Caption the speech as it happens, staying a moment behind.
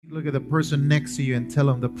Look at the person next to you and tell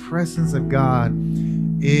them the presence of God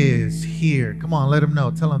is here. Come on, let them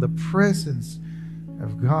know. Tell them the presence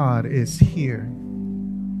of God is here.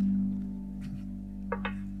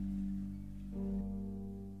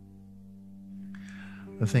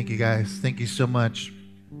 Well, thank you guys. Thank you so much.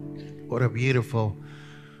 What a beautiful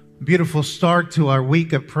start to our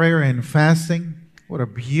week of prayer and fasting. What a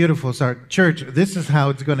beautiful start. Church, this is how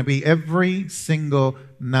it's going to be every single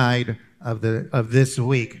night of this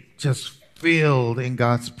week. Just filled in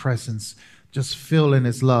God's presence. Just filled in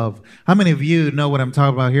His love. How many of you know what I'm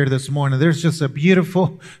talking about here this morning? There's just a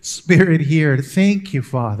beautiful spirit here. Thank you,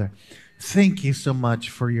 Father. Thank you so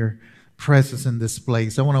much for your presence in this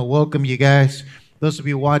place. I want to welcome you guys. Those of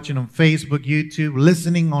you watching on Facebook, YouTube,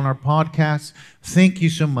 listening on our podcast, thank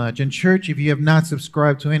you so much. And church, if you have not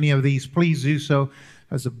subscribed to any of these, please do so.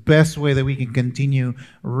 That's the best way that we can continue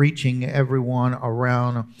reaching everyone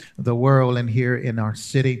around the world and here in our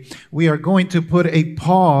city. We are going to put a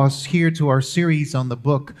pause here to our series on the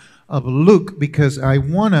book of Luke because I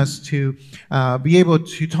want us to be able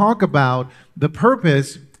to talk about the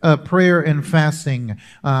purpose of prayer and fasting.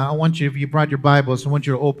 I want you, if you brought your Bibles, I want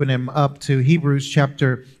you to open them up to Hebrews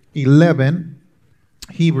chapter 11.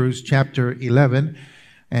 Hebrews chapter 11.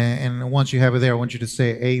 And once you have it there, I want you to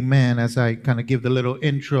say amen as I kind of give the little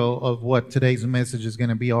intro of what today's message is going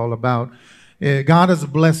to be all about. God has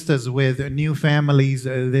blessed us with new families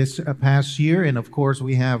this past year. And of course,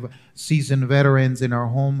 we have seasoned veterans in our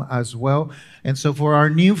home as well. And so for our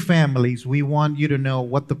new families, we want you to know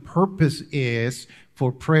what the purpose is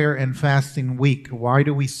for prayer and fasting week. Why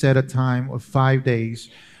do we set a time of 5 days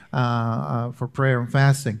for prayer and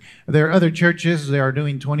fasting? There are other churches that are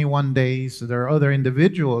doing 21 days. There are other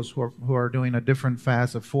individuals who are doing a different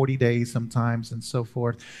fast of 40 days sometimes and so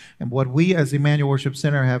forth. And what we as Emmanuel Worship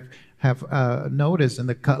Center have noticed in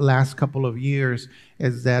the last couple of years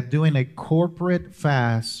is that doing a corporate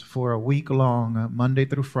fast for a week long, Monday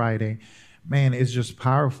through Friday, man, it's just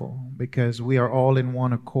powerful because we are all in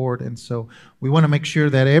one accord. And so we want to make sure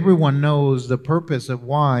that everyone knows the purpose of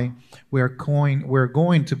why we're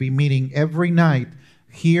going to be meeting every night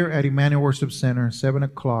here at Emmanuel Worship Center, 7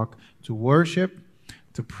 o'clock, to worship,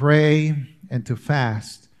 to pray, and to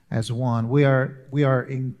fast as one. We are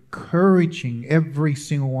encouraging every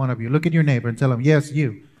single one of you. Look at your neighbor and tell him, yes,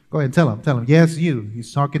 you. Go ahead and tell him, yes, you.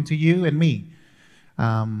 He's talking to you and me.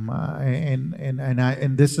 And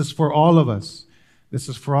this is for all of us. This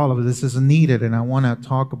is for all of us. This is needed, and I want to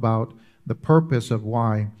talk about the purpose of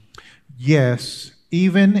why. Yes,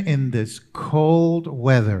 even in this cold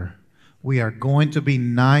weather, we are going to be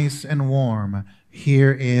nice and warm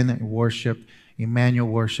here in Emmanuel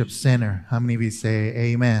Worship Center. How many of you say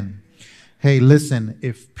amen? Hey, listen,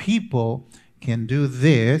 if people can do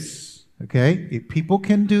this, okay? If people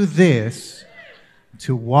can do this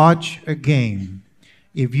to watch a game.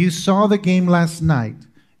 If you saw the game last night,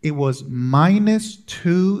 it was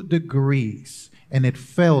 -2 degrees and it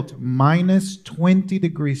felt -20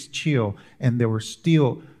 degrees chill, and there were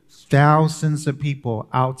still thousands of people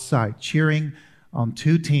outside cheering on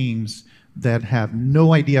two teams that have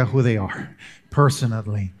no idea who they are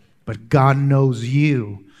personally, but God knows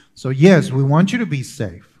you. So yes, we want you to be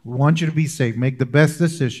safe. We want you to be safe. Make the best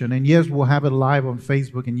decision. And yes, we'll have it live on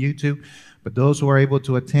Facebook and YouTube. But those who are able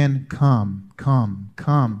to attend, come.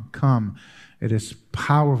 It is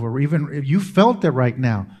powerful. Even if you felt it right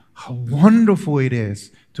now, how wonderful it is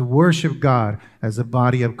to worship God as a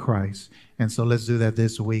body of Christ. And so let's do that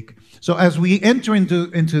this week. So as we enter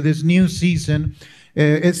into this new season,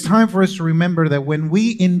 it's time for us to remember that when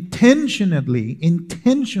we intentionally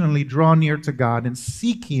draw near to God and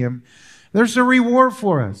seek Him, there's a reward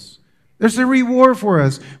for us. There's a reward for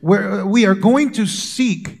us where we are going to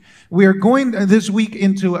seek. We are going this week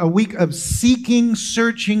into a week of seeking,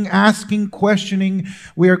 searching, asking, questioning.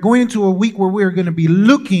 We are going into a week where we are going to be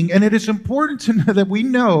looking, and it is important to know that we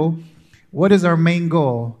know what is our main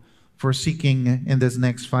goal for seeking in this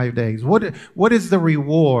next 5 days. What is the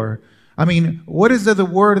reward? I mean, what is the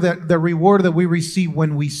reward that we receive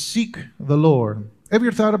when we seek the Lord? Have you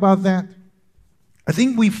ever thought about that? I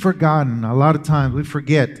think we've forgotten a lot of times. We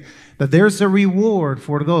forget that there's a reward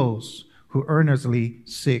for those who earnestly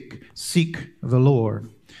seek the Lord.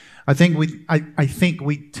 I think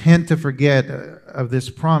we tend to forget of this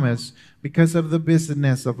promise because of the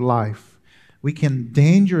busyness of life. We can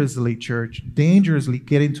dangerously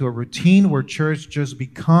get into a routine where church just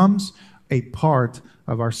becomes a part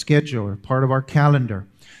of our schedule, or part of our calendar.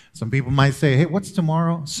 Some people might say, hey, what's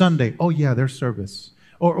tomorrow? Sunday. Oh yeah, there's service.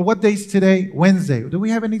 Or what day's today? Wednesday. Do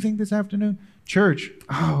we have anything this afternoon? Church.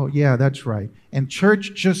 Oh, yeah, that's right. And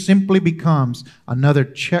church just simply becomes another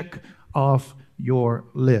check off your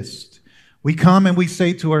list. We come and we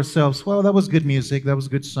say to ourselves, well, that was good music. That was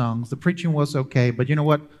good songs. The preaching was okay. But you know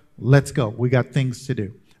what? Let's go. We got things to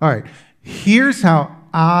do. All right. Here's how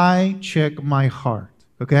I check my heart.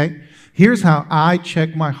 Okay? Here's how I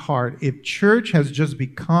check my heart if church has just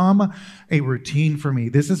become a routine for me.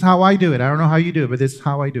 This is how I do it. I don't know how you do it, but this is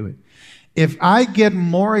how I do it. If I get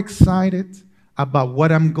more excited about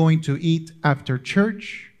what I'm going to eat after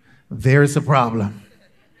church, there's a problem.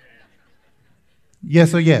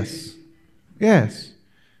 Yes or yes? Yes.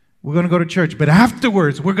 We're going to go to church, but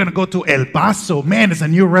afterwards, we're going to go to El Paso. Man, it's a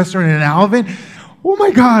new restaurant in Alvin. Oh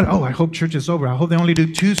my God. Oh, I hope church is over. I hope they only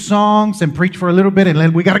do 2 songs and preach for a little bit and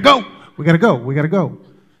then we got to go. We got to go. We got to go.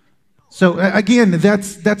 So again,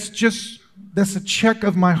 that's a check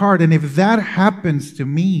of my heart. And if that happens to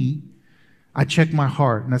me, I check my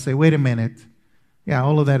heart and I say, wait a minute. Yeah,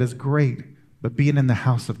 all of that is great, but being in the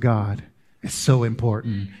house of God is so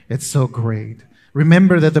important. It's so great.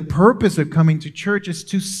 Remember that the purpose of coming to church is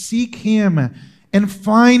to seek Him and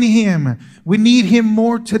find Him. We need Him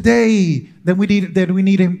more today than we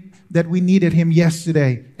needed Him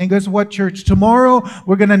yesterday. And guess what, church? Tomorrow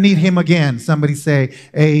we're going to need Him again. Somebody say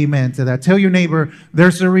amen to that. Tell your neighbor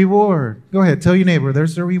there's a reward. Go ahead, tell your neighbor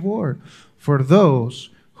there's a reward for those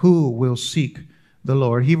who will seek the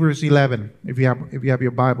Lord. Hebrews 11, if you have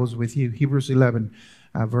your Bibles with you, Hebrews 11,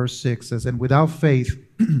 verse 6 says, and without faith,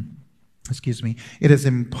 it is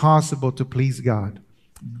impossible to please God.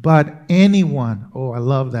 But anyone, oh, I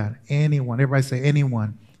love that, anyone, everybody say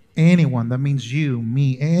anyone, that means you,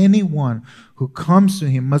 me, anyone who comes to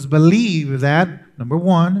Him must believe that, number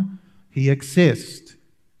one, He exists.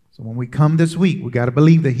 So when we come this week, we got to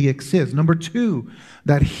believe that He exists. Number two,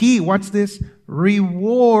 that He, watch this,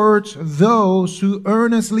 rewards those who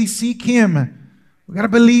earnestly seek Him. We got to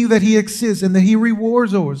believe that He exists and that He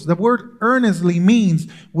rewards us. The word earnestly means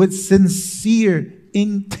with sincere,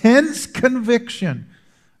 intense conviction.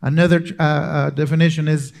 Another definition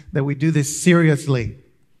is that we do this seriously.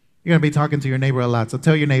 You're going to be talking to your neighbor a lot, so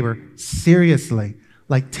tell your neighbor, seriously.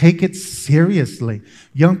 Like, take it seriously.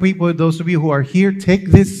 Young people, those of you who are here, take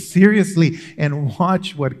this seriously and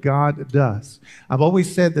watch what God does. I've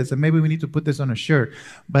always said this, and maybe we need to put this on a shirt,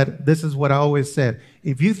 but this is what I always said.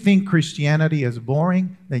 If you think Christianity is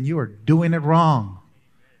boring, then you are doing it wrong.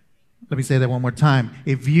 Let me say that one more time.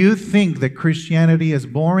 If you think that Christianity is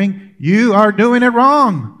boring, you are doing it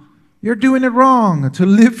wrong. You're doing it wrong. To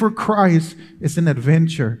live for Christ is an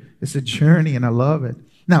adventure. It's a journey, and I love it.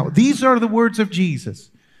 Now, these are the words of Jesus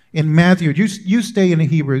in Matthew. You stay in the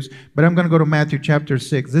Hebrews, but I'm going to go to Matthew chapter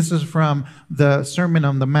 6. This is from the Sermon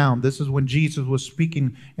on the Mount. This is when Jesus was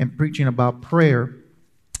speaking and preaching about prayer.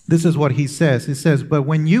 This is what He says. He says, but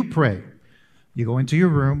when you pray, you go into your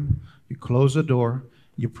room, you close the door,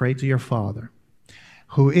 you pray to your Father,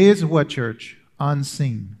 who is what, church?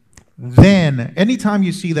 Unseen. Then, anytime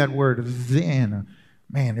you see that word, then,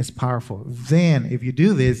 man, it's powerful. Then, if you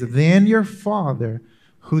do this, then your Father,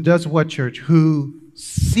 who does what, church? Who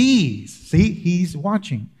sees. See, He's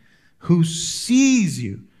watching. Who sees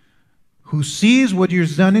you. Who sees what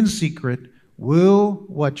you've done in secret will,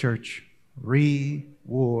 what, church?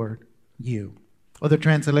 Reward you. Other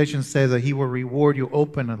translation says that He will reward you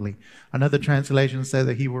openly. Another translation says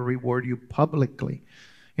that He will reward you publicly.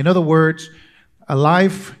 In other words, a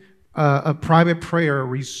life of private prayer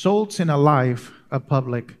results in a life of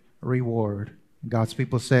public reward. God's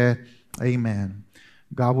people said, amen.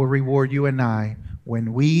 God will reward you and I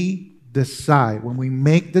when we decide, when we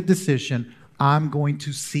make the decision, I'm going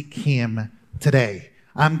to seek Him today.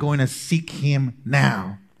 I'm going to seek Him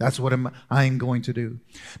now. That's what I'm going to do.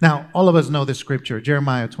 Now, all of us know the scripture,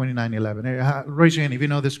 Jeremiah 29:11. Raise your hand if you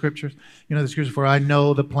know the scriptures. You know the scripture, for I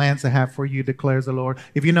know the plans I have for you, declares the Lord.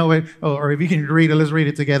 If you know it, or if you can read it, let's read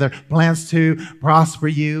it together. Plans to prosper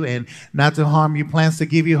you and not to harm you. Plans to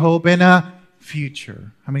give you hope and a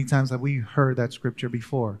future. How many times have we heard that scripture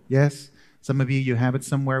before? Yes? Some of you have it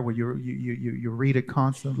somewhere where you read it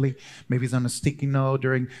constantly. Maybe it's on a sticky note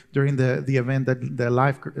during the event that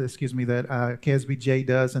KSBJ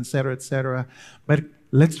does, etc., etc. But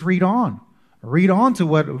let's read on. Read on to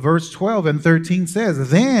what verse 12 and 13 says.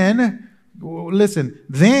 Then, listen,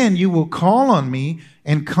 then you will call on me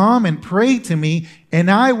and come and pray to me, and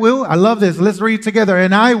I will, I love this, let's read together,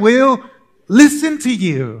 and I will listen to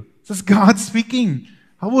you. This is God speaking.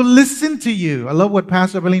 I will listen to you. I love what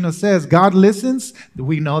Pastor Bellino says. God listens.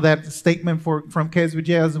 We know that statement from KSBJ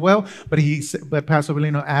as well. But Pastor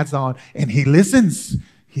Bellino adds on, and He listens.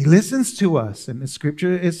 He listens to us. And the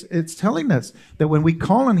scripture it's telling us that when we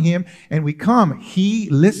call on Him and we come, He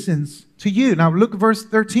listens to you. Now look at verse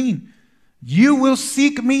 13. You will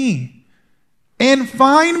seek me and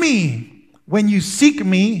find me When you seek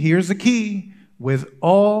me, here's the key, with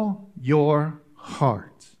all your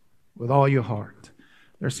heart. With all your heart.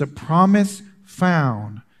 There's a promise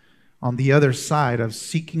found on the other side of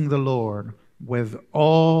seeking the Lord with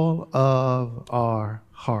all of our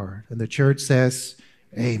heart. And the church says,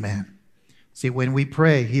 amen. See, when we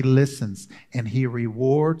pray, he listens and he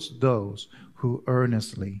rewards those who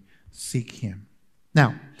earnestly seek him.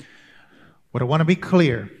 Now, what I want to be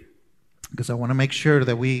clear, because I want to make sure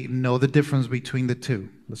that we know the difference between the two.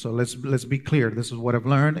 So let's be clear. This is what I've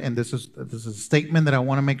learned, and this is a statement that I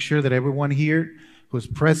want to make sure that everyone here who's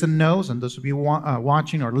present knows, and those of you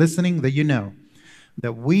watching or listening, that you know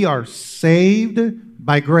that we are saved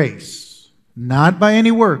by grace, not by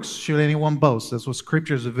any works, should anyone boast. That's what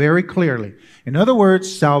Scripture is very clearly. In other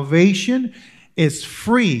words, salvation is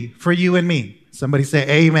free for you and me. Somebody say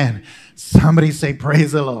amen. Somebody say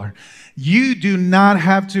praise the Lord. You do not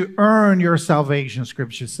have to earn your salvation,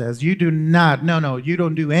 Scripture says. You do not. No, you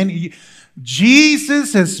don't do any.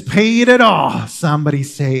 Jesus has paid it all. Somebody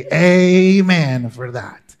say amen for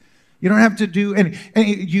that. You don't have to do any.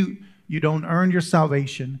 You don't earn your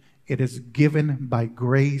salvation. It is given by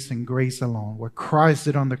grace and grace alone, where Christ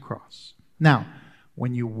did on the cross. Now,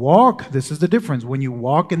 when you walk, this is the difference. When you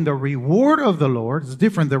walk in the reward of the Lord, it's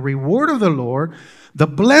different. The reward of the Lord, the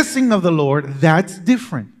blessing of the Lord, that's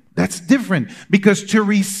different. That's different, because to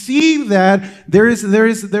receive that, there is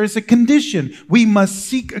a condition. We must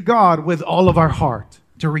seek God with all of our heart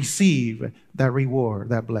to receive that reward,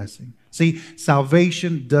 that blessing. See,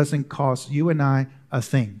 salvation doesn't cost you and I a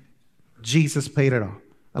thing. Jesus paid it all.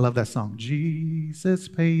 I love that song. Jesus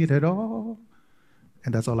paid it all.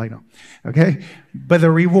 And that's all I know. Okay? But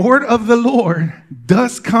the reward of the Lord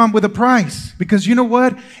does come with a price, because you know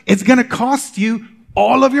what? It's going to cost you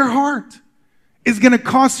all of your heart. It's going to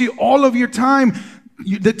cost you all of your time.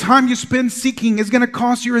 The time you spend seeking is going to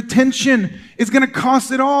cost your attention. It's going to cost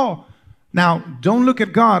it all. Now, don't look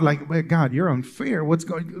at God like, well, God, you're unfair. What's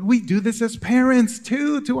going on? We do this as parents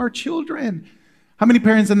too, to our children. How many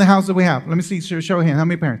parents in the house do we have? Let me see, show a hand. How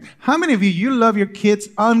many parents? How many of you love your kids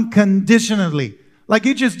unconditionally? Like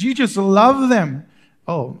you just love them.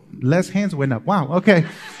 Oh, less hands went up. Wow, okay.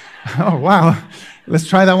 Oh, wow. Let's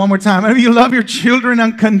try that one more time. How many of you love your children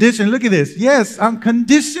unconditionally? Look at this. Yes,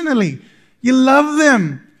 unconditionally. You love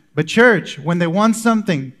them. But church, when they want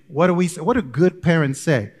something, what do we say? What do good parents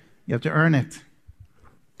say? You have to earn it.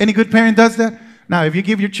 Any good parent does that? Now, if you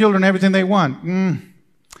give your children everything they want,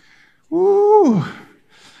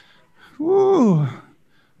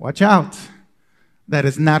 watch out. That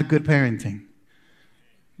is not good parenting.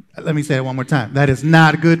 Let me say it one more time. That is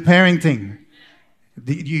not good parenting.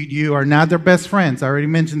 You are not their best friends. I already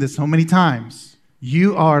mentioned this so many times.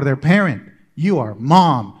 You are their parent. You are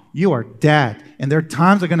mom. You are dad. And there are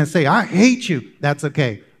times they're going to say, I hate you. That's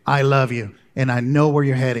okay. I love you. And I know where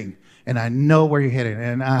you're heading. And I know where you're heading.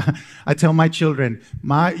 And I tell my children,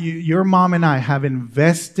 your mom and I have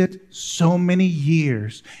invested so many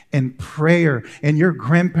years in prayer. And your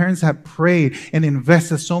grandparents have prayed and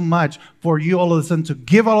invested so much for you all of a sudden to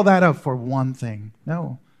give all of that up for one thing.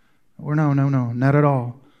 No, not at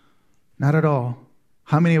all. Not at all.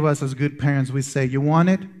 How many of us as good parents, we say, you want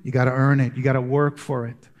it? You got to earn it. You got to work for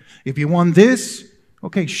it. If you want this,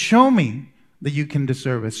 okay, show me that you can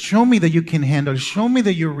deserve it. Show me that you can handle it. Show me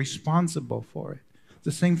that you're responsible for it. It's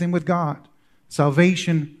the same thing with God.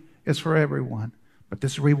 Salvation is for everyone. But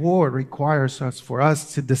this reward requires for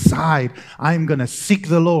us to decide, I'm going to seek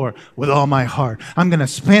the Lord with all my heart. I'm going to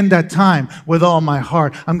spend that time with all my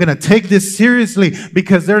heart. I'm going to take this seriously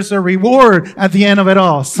because there's a reward at the end of it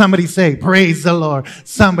all. Somebody say, praise the Lord.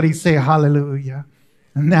 Somebody say, hallelujah.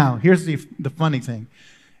 And now, here's the funny thing.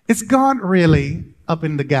 Is God really up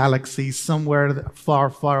in the galaxy somewhere far,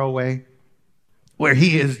 far away where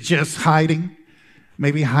he is just hiding?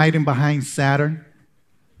 Maybe hiding behind Saturn?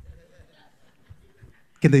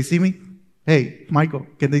 Can they see me? Hey, Michael,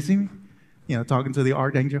 can they see me? You know, talking to the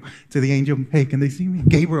archangel, to the angel. Hey, can they see me?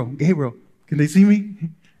 Gabriel, can they see me?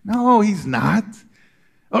 No, he's not.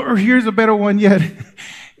 Or here's a better one yet.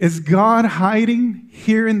 Is God hiding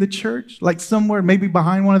here in the church? Like somewhere, maybe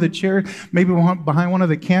behind one of the chairs, maybe behind one of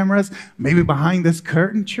the cameras, maybe behind this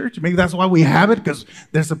curtain, church? Maybe that's why we have it, because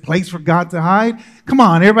there's a place for God to hide. Come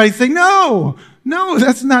on, everybody say, no,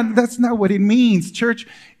 that's not what it means, church.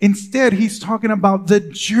 Instead, he's talking about the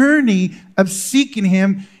journey of seeking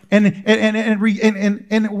him and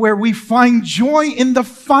where we find joy in the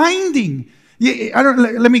finding.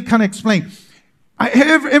 Let me kind of explain.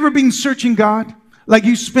 Have ever been searching God? Like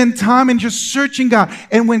you spend time in just searching God.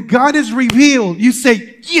 And when God is revealed, you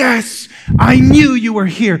say, yes, I knew you were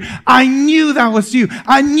here. I knew that was you.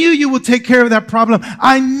 I knew you would take care of that problem.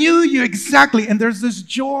 I knew you exactly. And there's this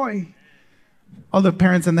joy. All the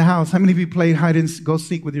parents in the house, how many of you played hide and go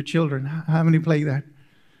seek with your children? How many play that?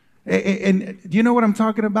 And do you know what I'm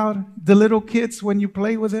talking about? The little kids, when you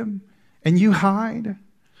play with them and you hide.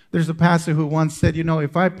 There's a pastor who once said,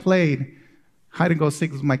 if I played hide and go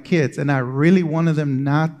seek with my kids and I really wanted them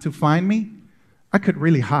not to find me, I could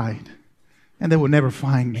really hide and they would never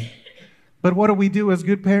find me. But what do we do as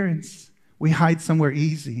good parents? We hide somewhere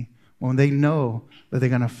easy when they know that they're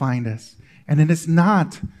going to find us. And then it's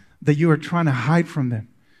not that you are trying to hide from them.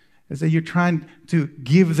 It's that you're trying to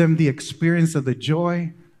give them the experience of the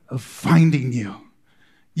joy of finding you.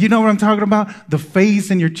 You know what I'm talking about? The face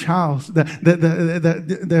in your child,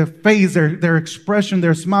 the face, their expression,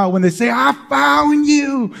 their smile when they say, I found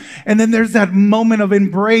you. And then there's that moment of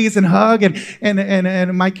embrace and hug.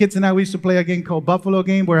 And my kids and I, we used to play a game called Buffalo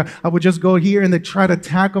Game where I would just go here and they try to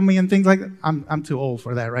tackle me and things like that. I'm too old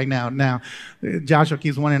for that right now. Now, Joshua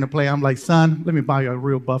keeps wanting to play. I'm like, son, let me buy you a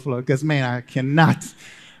real buffalo because, man, I cannot.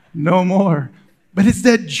 No more. But it's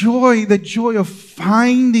that joy, the joy of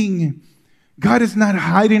finding. God is not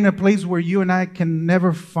hiding in a place where you and I can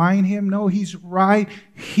never find him. No, he's right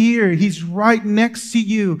here. He's right next to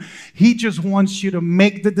you. He just wants you to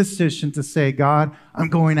make the decision to say, God, I'm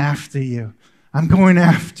going after you. I'm going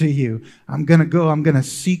after you. I'm going to go. I'm going to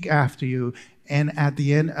seek after you. And at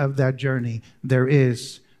the end of that journey, there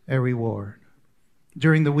is a reward.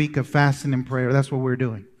 During the week of fasting and prayer, that's what we're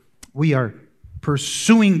doing. We are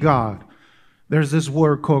pursuing God. There's this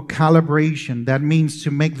word called calibration that means to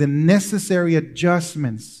make the necessary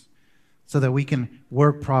adjustments so that we can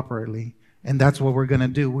work properly. And that's what we're going to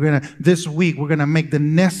do. This week, we're going to make the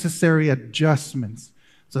necessary adjustments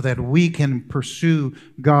so that we can pursue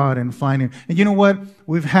God and find him. And you know what?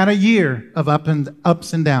 We've had a year of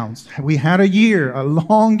ups and downs. We had a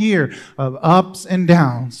long year of ups and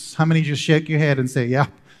downs. How many just shake your head and say,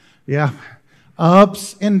 yeah.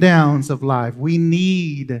 Ups and downs of life. We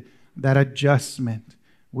need that adjustment.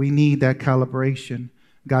 We need that calibration.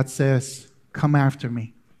 God says, come after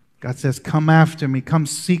me. God says, come after me. Come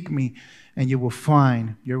seek me, and you will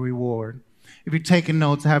find your reward. If you're taking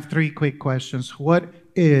notes, I have 3 quick questions. What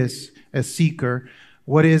is a seeker?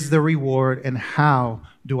 What is the reward? And how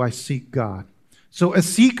do I seek God? So a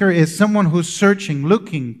seeker is someone who's searching,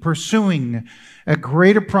 looking, pursuing a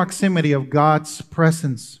greater proximity of God's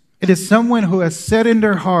presence. It is someone who has set in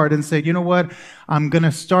their heart and said, you know what? I'm going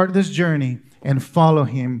to start this journey and follow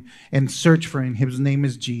him and search for him. His name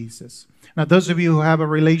is Jesus. Now, those of you who have a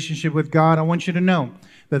relationship with God, I want you to know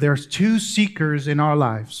that there's 2 seekers in our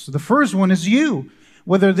lives. The first one is you.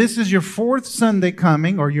 Whether this is your 4th Sunday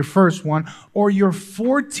coming or your first one or your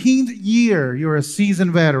 14th year, you're a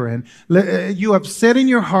seasoned veteran. You have said in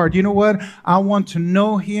your heart, you know what? I want to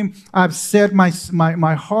know him. I've said my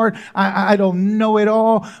heart. I don't know it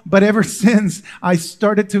all. But ever since I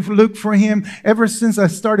started to look for him, ever since I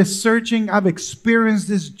started searching, I've experienced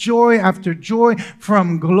this joy after joy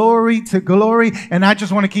from glory to glory. And I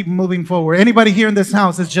just want to keep moving forward. Anybody here in this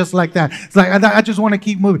house is just like that. It's like, I just want to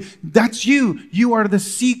keep moving. That's you. You are the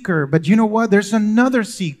seeker. But you know what? There's another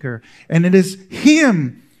seeker, and it is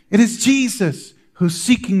him. It is Jesus who's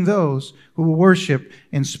seeking those who worship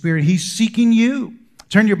in spirit. He's seeking you.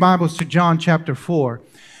 Turn your Bibles to John chapter 4.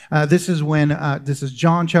 This is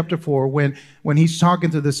John chapter 4 when he's talking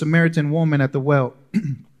to the Samaritan woman at the well.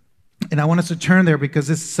 And I want us to turn there because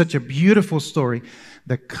this is such a beautiful story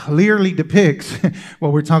that clearly depicts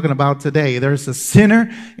what we're talking about today. There's a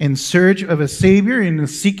sinner in search of a Savior and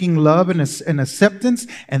seeking love and acceptance.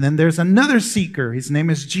 And then there's another seeker. His name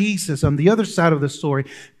is Jesus on the other side of the story,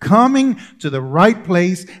 coming to the right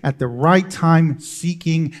place at the right time,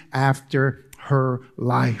 seeking after her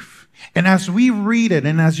life. And as we read it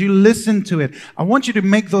and as you listen to it, I want you to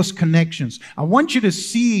make those connections. I want you to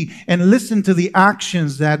see and listen to the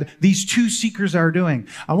actions that these 2 seekers are doing.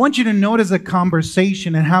 I want you to notice the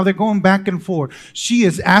conversation and how they're going back and forth. She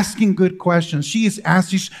is asking good questions. She's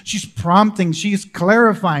prompting. She's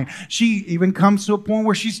clarifying. She even comes to a point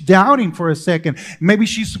where she's doubting for a second. Maybe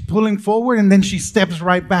she's pulling forward and then she steps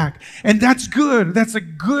right back. And that's good. That's a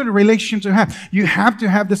good relation to have. You have to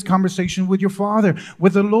have this conversation with your Father,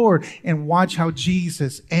 with the Lord. And watch how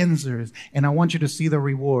Jesus answers. And I want you to see the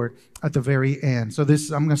reward at the very end. So I'm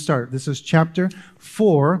going to start. This is chapter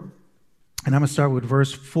 4. And I'm going to start with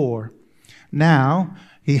verse 4. Now,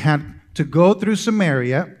 he had to go through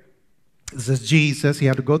Samaria. This is Jesus. He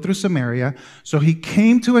had to go through Samaria. So he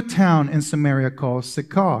came to a town in Samaria called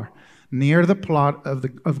Sychar, near the plot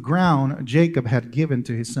of ground Jacob had given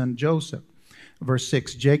to his son Joseph. Verse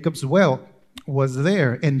 6, Jacob's well was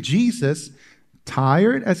there, and Jesus,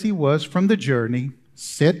 tired as he was from the journey,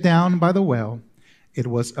 sat down by the well. It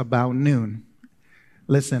was about noon.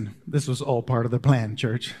 Listen, this was all part of the plan,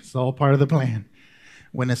 church. It's all part of the plan.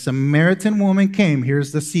 When a Samaritan woman came,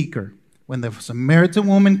 here's the seeker. When the Samaritan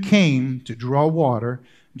woman came to draw water,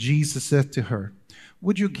 Jesus said to her,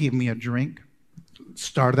 "Would you give me a drink?"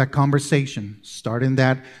 Start that conversation. Starting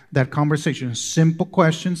that conversation. Simple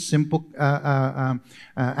question, simple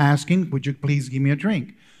asking, "Would you please give me a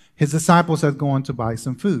drink?" His disciples had gone to buy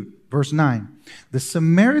some food. Verse 9, the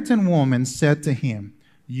Samaritan woman said to him,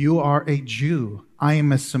 "You are a Jew. I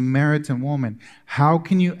am a Samaritan woman. How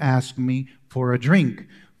can you ask me for a drink?"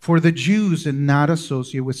 For the Jews did not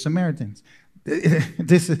associate with Samaritans.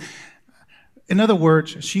 In other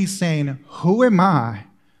words, she's saying, "Who am I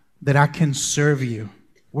that I can serve you?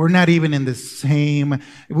 We're not even in the same,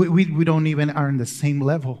 we don't even are in the same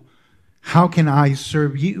level. How can I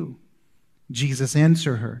serve you?" Jesus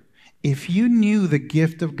answered her, "If you knew the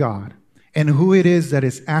gift of God and who it is that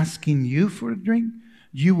is asking you for a drink,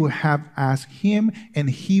 you would have asked him and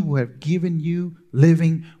he would have given you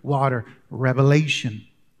living water." Revelation.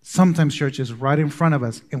 Sometimes church is right in front of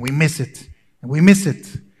us and we miss it. And we miss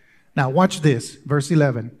it. Now watch this. Verse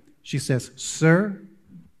 11. She says, "Sir,"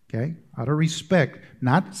 okay, out of respect,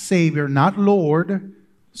 not Savior, not Lord,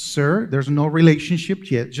 "Sir," there's no relationship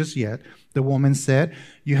yet, just yet. The woman said,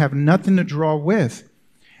 "You have nothing to draw with,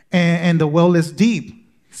 and the well is deep."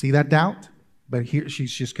 See that doubt? But here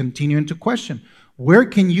she's just continuing to question. "Where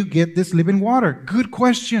can you get this living water?" Good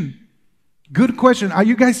question. Good question. Are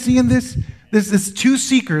you guys seeing this? There's two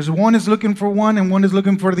seekers. One is looking for one and one is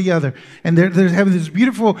looking for the other. And they're having this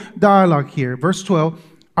beautiful dialogue here. Verse 12,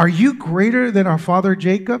 "Are you greater than our father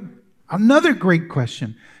Jacob?" Another great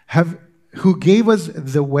question. "Who gave us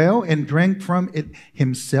the well and drank from it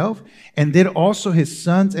himself, and did also his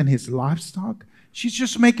sons and his livestock?" She's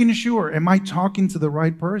just making sure, am I talking to the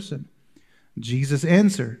right person? Jesus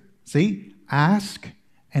answered, see, "Ask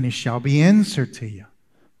and it shall be answered to you."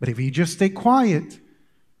 But if you just stay quiet,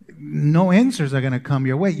 no answers are going to come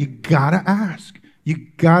your way. You got to ask. You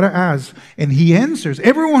got to ask. And he answers,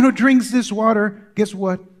 "Everyone who drinks this water," guess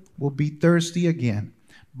what? "Will be thirsty again.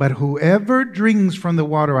 But whoever drinks from the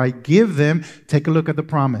water I give them," take a look at the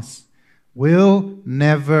promise, "will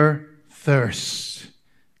never thirst.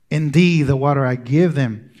 Indeed, the water I give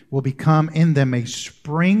them will become in them a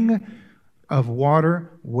spring of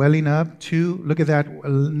water welling up to," look at that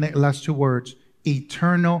last two words,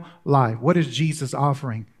 "eternal life." What is Jesus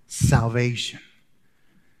offering? Salvation.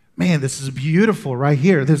 Man, this is beautiful right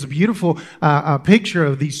here. There's a beautiful picture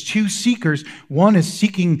of these two seekers. One is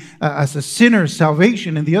seeking as a sinner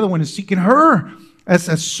salvation, and the other one is seeking her as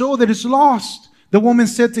a soul that is lost. The woman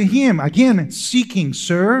said to him, again seeking,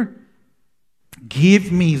 "Sir,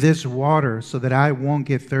 give me this water so that I won't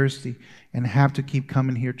get thirsty and have to keep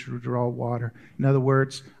coming here to draw water." In other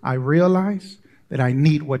words, I realize that I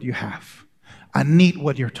need what you have. I need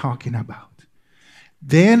what you're talking about.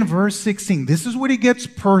 Then verse 16, this is where it gets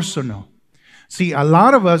personal. See, a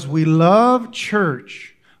lot of us, we love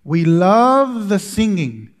church. We love the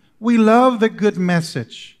singing. We love the good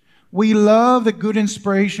message. We love the good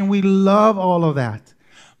inspiration. We love all of that.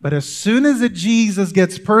 But as soon as the Jesus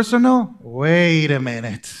gets personal, wait a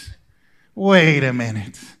minute. Wait a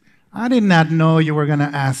minute. I did not know you were going to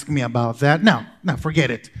ask me about that. No, forget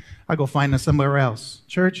it. I'll go find it somewhere else.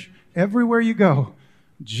 Church, everywhere you go,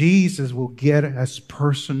 Jesus will get as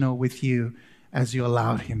personal with you as you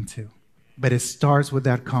allowed him to. But it starts with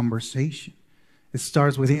that conversation. It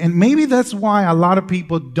starts with it. And maybe that's why a lot of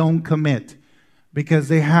people don't commit, because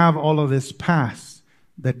they have all of this past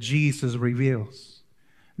that Jesus reveals.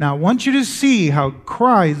 Now, I want you to see how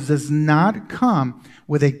Christ does not come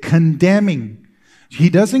with a condemning. He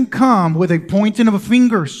doesn't come with a pointing of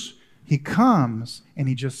fingers. He comes and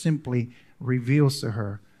he just simply reveals to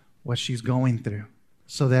her what she's going through.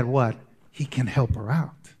 So that what? He can help her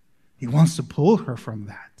out. He wants to pull her from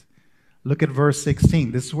that. Look at verse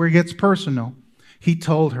 16. This is where it gets personal. He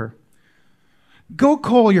told her, "Go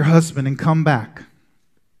call your husband and come back."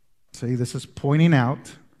 See, this is pointing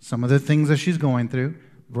out some of the things that she's going through.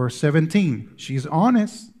 Verse 17. She's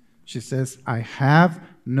honest. She says, "I have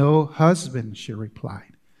no husband," she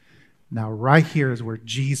replied. Now, right here is where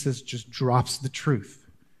Jesus just drops the truth.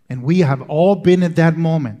 And we have all been at that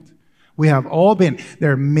moment. We have all been.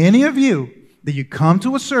 There are many of you that you come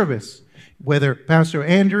to a service, whether Pastor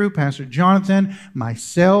Andrew, Pastor Jonathan,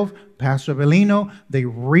 myself, Pastor Belino, they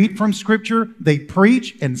read from Scripture, they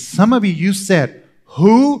preach, and some of you said,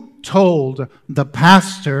 "Who told the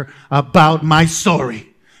pastor about my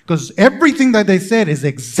story? Because everything that they said is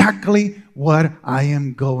exactly what I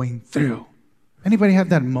am going through. Anybody have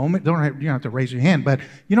that moment? You don't have to raise your hand, but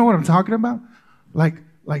you know what I'm talking about? Like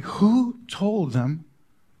who told them?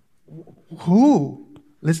 Who?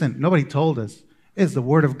 Listen, nobody told us. It's the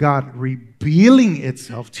Word of God revealing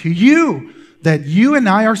itself to you that you and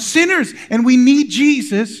I are sinners and we need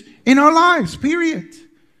Jesus in our lives, period.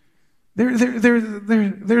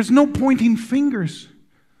 There's no pointing fingers.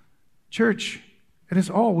 Church,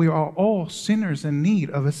 we are all sinners in need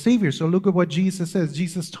of a Savior. So look at what Jesus says.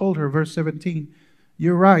 Jesus told her, verse 17,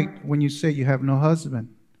 you're right when you say you have no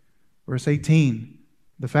husband. Verse 18,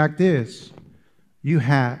 the fact is, you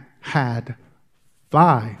have had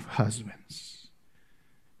 5 husbands.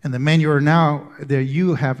 And the man you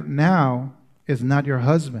have now is not your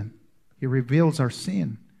husband. He reveals our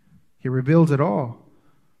sin. He reveals it all.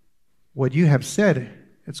 What you have said,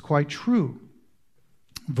 it's quite true.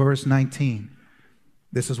 Verse 19.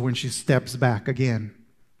 This is when she steps back again.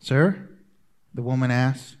 Sir, the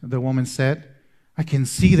woman said, I can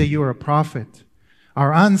see that you are a prophet.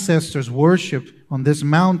 Our ancestors worshipped on this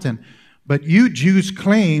mountain, but you Jews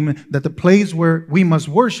claim that the place where we must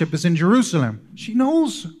worship is in Jerusalem. She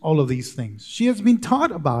knows all of these things. She has been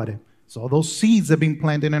taught about it. So those seeds have been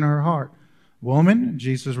planted in her heart. Woman,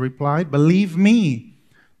 Jesus replied, believe me,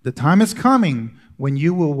 the time is coming when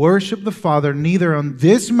you will worship the Father neither on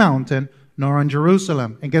this mountain nor on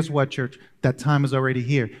Jerusalem. And guess what, church? That time is already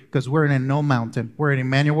here because we're in no mountain. We're in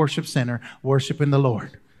Emmanuel Worship Center worshiping the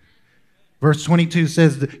Lord. Verse 22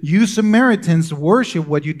 says, that you Samaritans worship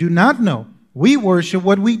what you do not know. We worship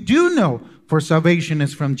what we do know, for salvation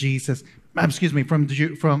is from Jesus. From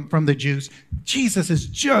the Jews. Jesus is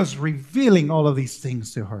just revealing all of these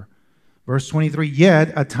things to her. Verse 23,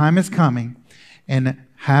 yet a time is coming and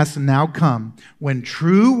has now come when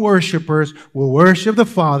true worshipers will worship the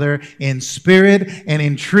Father in spirit and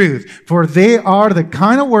in truth. For they are the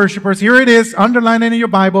kind of worshipers, here it is, underline it in your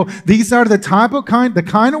Bible. These are the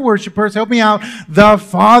kind of worshipers, help me out, the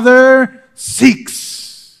Father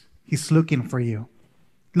seeks. He's looking for you.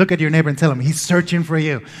 Look at your neighbor and tell him, he's searching for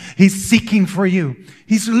you. He's seeking for you.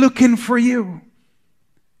 He's looking for you.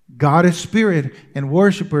 God is spirit, and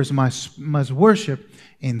worshipers must worship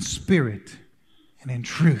in spirit and in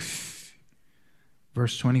truth.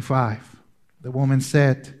 Verse 25, the woman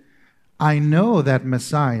said, I know that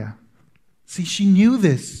Messiah. See, she knew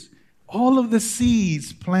this. All of the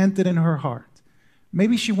seeds planted in her heart.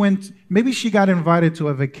 Maybe she got invited to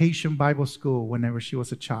a vacation Bible school whenever she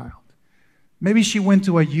was a child. Maybe she went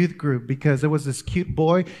to a youth group because there was this cute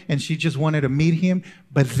boy and she just wanted to meet him.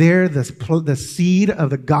 But there, the seed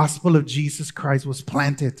of the gospel of Jesus Christ was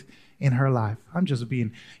planted in her life. I'm just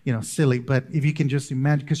being, silly, but if you can just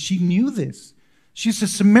imagine, because she knew this. She's a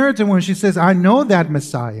Samaritan when she says, I know that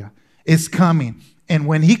Messiah is coming. And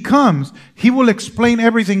when he comes, he will explain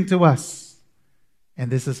everything to us.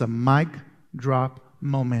 And this is a mic drop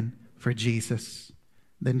moment for Jesus.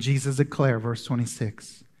 Then Jesus declared, verse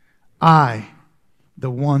 26, I, the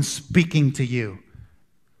one speaking to you,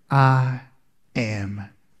 I am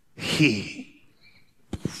he.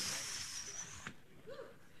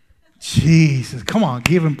 Jesus, come on,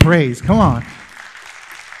 give him praise. Come on.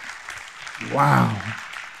 Wow.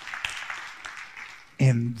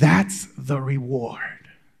 And that's the reward.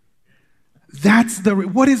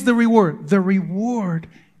 What is the reward? The reward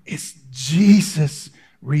is Jesus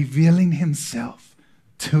revealing himself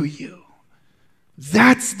to you.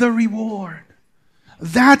 That's the reward.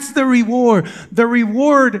 That's the reward. The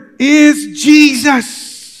reward is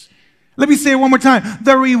Jesus. Let me say it one more time.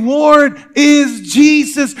 The reward is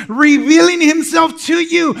Jesus revealing himself to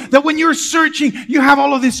you. That when you're searching, you have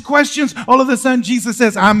all of these questions. All of a sudden, Jesus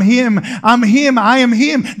says, I'm him. I'm him. I am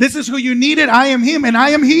him. This is who you needed. I am him and I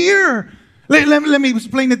am here. Let me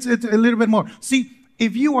explain it a little bit more. See,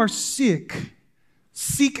 if you are sick,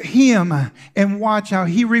 seek him and watch how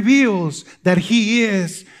he reveals that he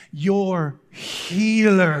is your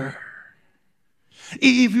healer.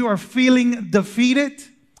 If you are feeling defeated,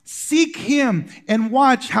 seek him and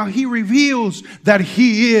watch how he reveals that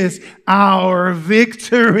he is our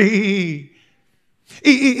victory.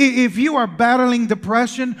 If you are battling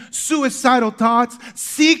depression, suicidal thoughts,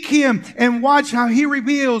 seek him and watch how he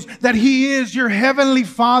reveals that he is your heavenly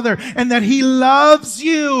Father and that he loves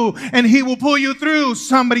you and he will pull you through.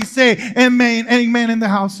 Somebody say amen, amen in the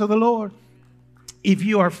house of the Lord. If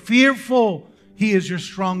you are fearful, he is your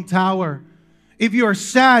strong tower. If you are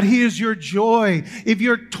sad, He is your joy. If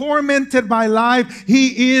you're tormented by life,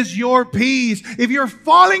 He is your peace. If you're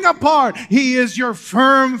falling apart, He is your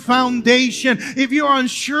firm foundation. If you are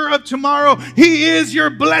unsure of tomorrow, He is your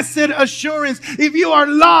blessed assurance. If you are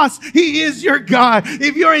lost, He is your God.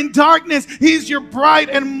 If you're in darkness, He's your bright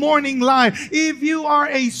and morning light. If you are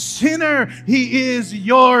a sinner, He is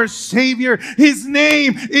your Savior. His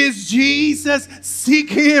name is Jesus. Seek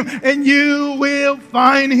Him and you will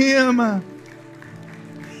find Him.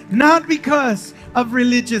 Not because of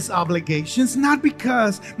religious obligations, not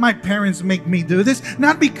because my parents make me do this,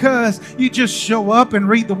 not because you just show up and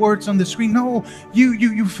read the words on the screen. No,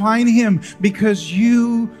 you find Him because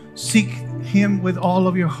you seek Him with all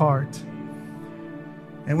of your heart.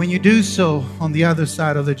 And when you do so, on the other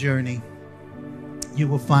side of the journey, you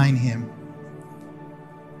will find Him.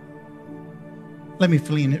 Let me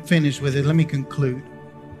finish with it. Let me conclude.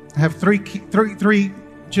 I have three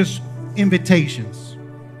just invitations.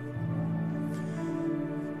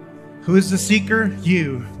 Who is the seeker?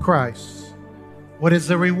 You, Christ. What is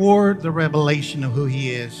the reward? The revelation of who He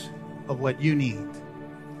is, of what you need.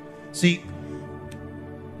 See,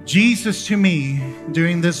 Jesus to me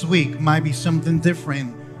during this week might be something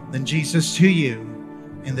different than Jesus to you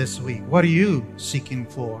in this week. What are you seeking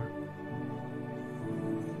for?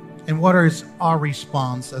 And what is our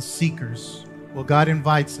response as seekers? Well, God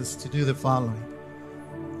invites us to do the following.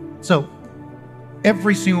 So,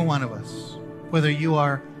 every single one of us, whether you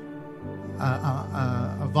are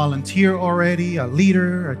a volunteer already, a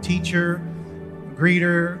leader, a teacher, a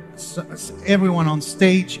greeter, everyone on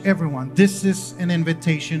stage, everyone. This is an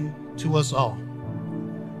invitation to us all.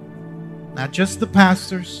 Not just the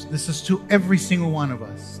pastors. This is to every single one of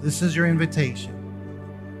us. This is your invitation.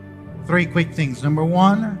 3 quick things. Number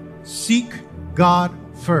 1, seek God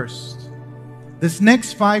first. This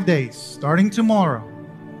next 5 days, starting tomorrow,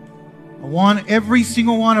 I want every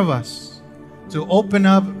single one of us to open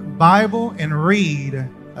up Bible and read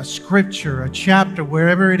a scripture, a chapter,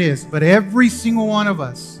 wherever it is. But every single one of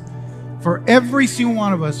us, for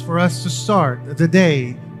us to start the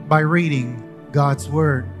day by reading God's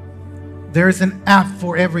Word. There's an app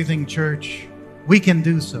for everything, church. We can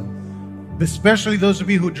do so. Especially those of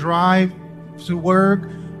you who drive to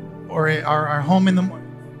work or are home in the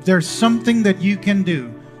morning. There's something that you can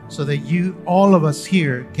do so that all of us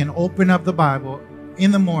here, can open up the Bible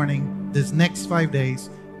in the morning this next 5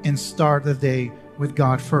 days and start the day with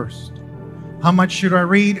God first. How much should I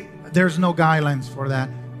read? There's no guidelines for that.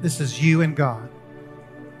 This is you and God.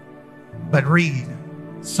 But read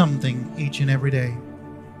something each and every day.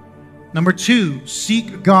 Number 2,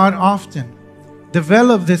 seek God often.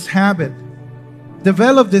 Develop this habit.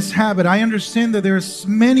 I understand that there's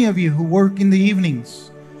many of you who work in the evenings.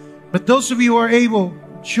 But those of you who are able,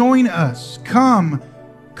 join us. Come,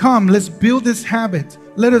 let's build this habit.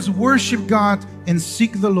 Let us worship God and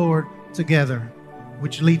seek the Lord together.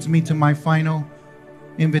 Which leads me to my final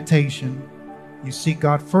invitation. You seek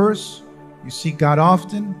God first. You seek God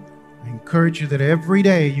often. I encourage you that every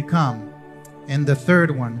day you come. And the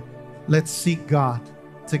third one, let's seek God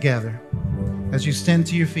together. As you stand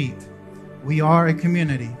to your feet, we are a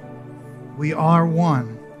community. We are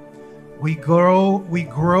one. We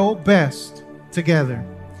grow best together.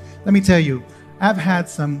 Let me tell you, I've had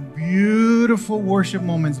some beautiful worship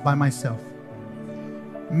moments by myself.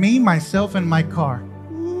 Me, myself, and my car.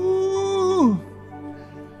 Ooh.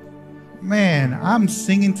 Man, I'm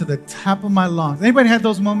singing to the top of my lungs. Anybody had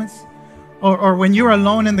those moments? Or when you're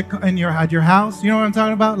alone at your house, you know what I'm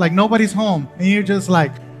talking about? Like nobody's home, and you're just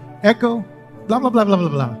like, echo, blah, blah, blah, blah, blah,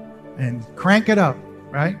 blah, and crank it up,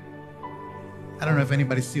 right? I don't know if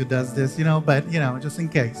anybody still does this, but, just in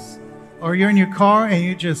case. Or you're in your car, and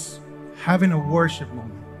you're just having a worship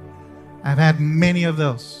moment. I've had many of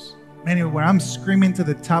those. Many where I'm screaming to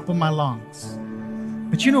the top of my lungs.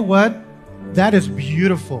 But you know what? That is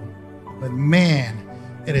beautiful. But man,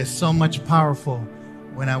 it is so much powerful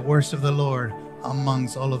when I worship the Lord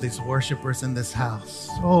amongst all of these worshipers in this house.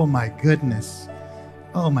 Oh my goodness.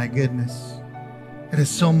 Oh my goodness. It is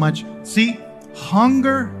so much. See,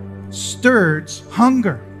 hunger stirs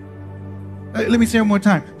hunger. Let me say it one more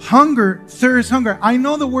time. Hunger stirs hunger. I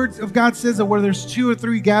know the word of God says that where there's 2 or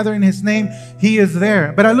 3 gather in His name, He is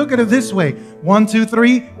there. But I look at it this way. 1, 2,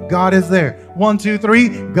 3, God is there. 1, 2,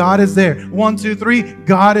 3, God is there. 1, 2, 3,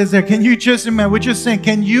 God is there. Can you just imagine? We're just saying,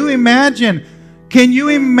 can you imagine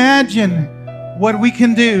what we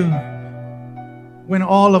can do when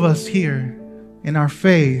all of us here in our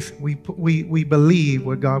faith, we believe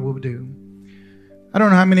what God will do? I don't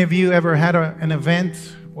know how many of you ever had an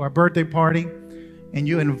event or a birthday party and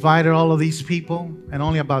you invited all of these people and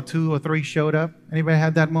only about 2 or 3 showed up. Anybody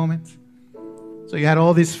had that moment? So you had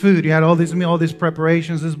all this food, you had all this meal, all these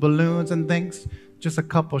preparations, these balloons and things. Just a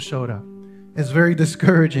couple showed up. It's very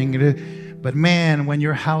discouraging. But man, when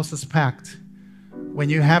your house is packed, when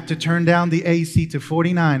you have to turn down the AC to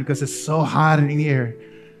 49 because it's so hot in here,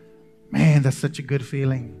 man, that's such a good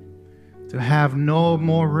feeling. To have no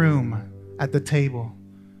more room at the table.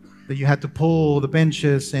 That you had to pull the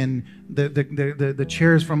benches and the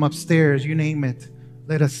chairs from upstairs, you name it.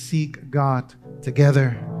 Let us seek God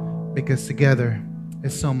together, because together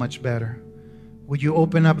is so much better. Would you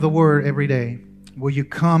open up the Word every day? Will you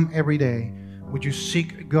come every day? Would you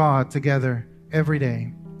seek God together every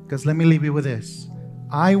day? Because let me leave you with this.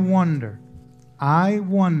 I wonder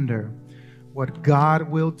what God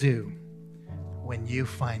will do when you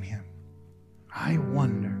find Him. I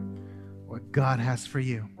wonder what God has for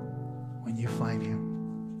you when you find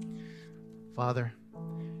Him. Father,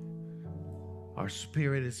 our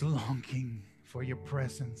spirit is longing for your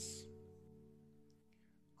presence.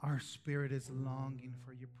 Our spirit is longing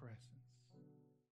for your presence.